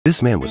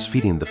This man was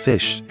feeding the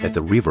fish at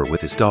the river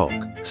with his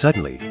dog.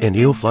 Suddenly, an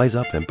eel flies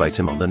up and bites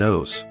him on the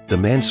nose. The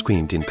man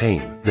screamed in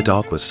pain. The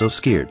dog was so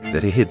scared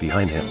that he hid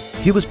behind him.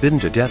 He was bitten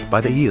to death by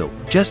the eel.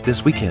 Just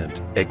this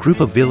weekend, a group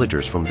of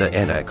villagers from the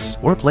annex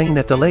were playing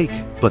at the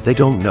lake, but they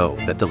don't know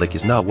that the lake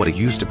is not what it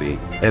used to be.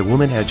 A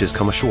woman had just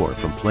come ashore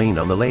from playing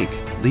on the lake.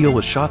 Leo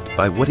was shocked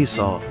by what he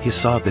saw. He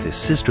saw that his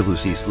sister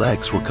Lucy's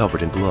legs were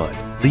covered in blood.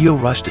 Leo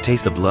rushed to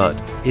taste the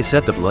blood. He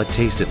said the blood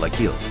tasted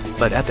like eels.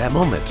 But at that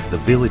moment, the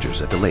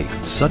villagers at the lake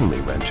suddenly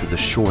ran to the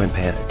shore in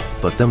panic.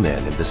 But the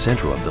man in the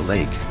center of the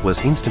lake was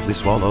instantly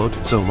swallowed,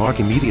 so Mark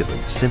immediately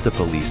sent the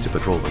police to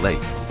patrol the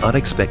lake.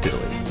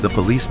 Unexpectedly, the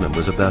policeman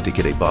was about to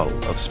get a bottle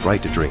of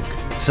Sprite to drink.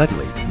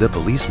 Suddenly, the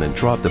policeman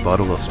dropped the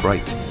bottle of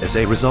Sprite. As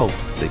a result,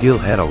 the eel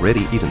had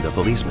already eaten the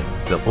policeman.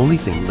 The only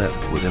thing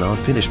left was an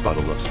unfinished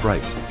bottle of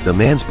Sprite. The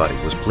man's body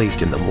was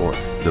placed in the morgue.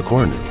 The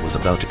coroner was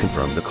about to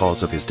confirm the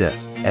cause of his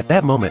death. At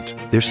that moment,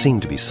 there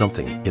seemed to be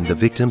something in the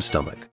victim's stomach.